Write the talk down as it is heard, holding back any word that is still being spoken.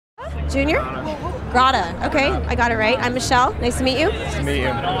Junior? Grata. Okay, I got it right. I'm Michelle. Nice to meet you. Nice to meet you.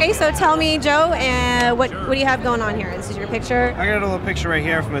 Okay, so tell me, Joe, what do you have going on here? This is your picture. I got a little picture right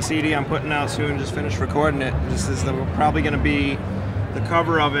here from a CD I'm putting out soon. Just finished recording it. This is probably going to be the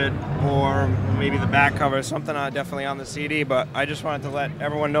cover of it, or maybe the back cover, something definitely on the CD. But I just wanted to let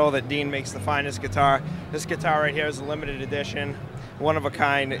everyone know that Dean makes the finest guitar. This guitar right here is a limited edition, one of a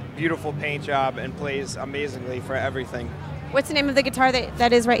kind, beautiful paint job, and plays amazingly for everything. What's the name of the guitar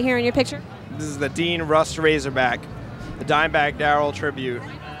that is right here in your picture? This is the Dean Rust Razorback, the Dimebag Darrell tribute.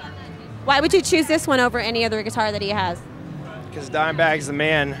 Why would you choose this one over any other guitar that he has? Because Dimebag's the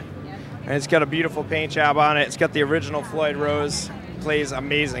man, and it's got a beautiful paint job on it. It's got the original Floyd Rose. Plays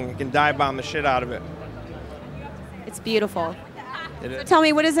amazing. You can dive bomb the shit out of it. It's beautiful. So tell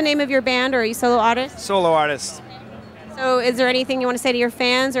me, what is the name of your band, or are you solo artist? Solo artist. So is there anything you want to say to your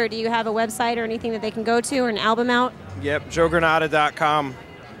fans, or do you have a website or anything that they can go to, or an album out? Yep, joegranata.com.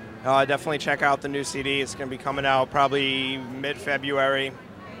 Definitely check out the new CD. It's going to be coming out probably mid-February.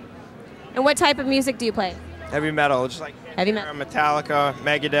 And what type of music do you play? Heavy metal, just like heavy metal. Metallica,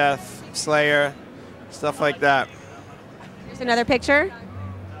 Megadeth, Slayer, stuff like that. Here's another picture.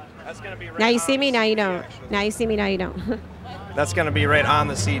 That's going to be right now you see me, now you don't. Now you see me, now you don't. That's going to be right on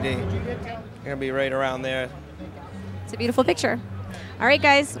the CD. It's going to be right around there. It's a beautiful picture. All right,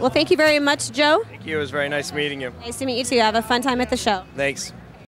 guys. Well, thank you very much, Joe. Thank you. It was very nice meeting you. Nice to meet you, too. Have a fun time at the show. Thanks.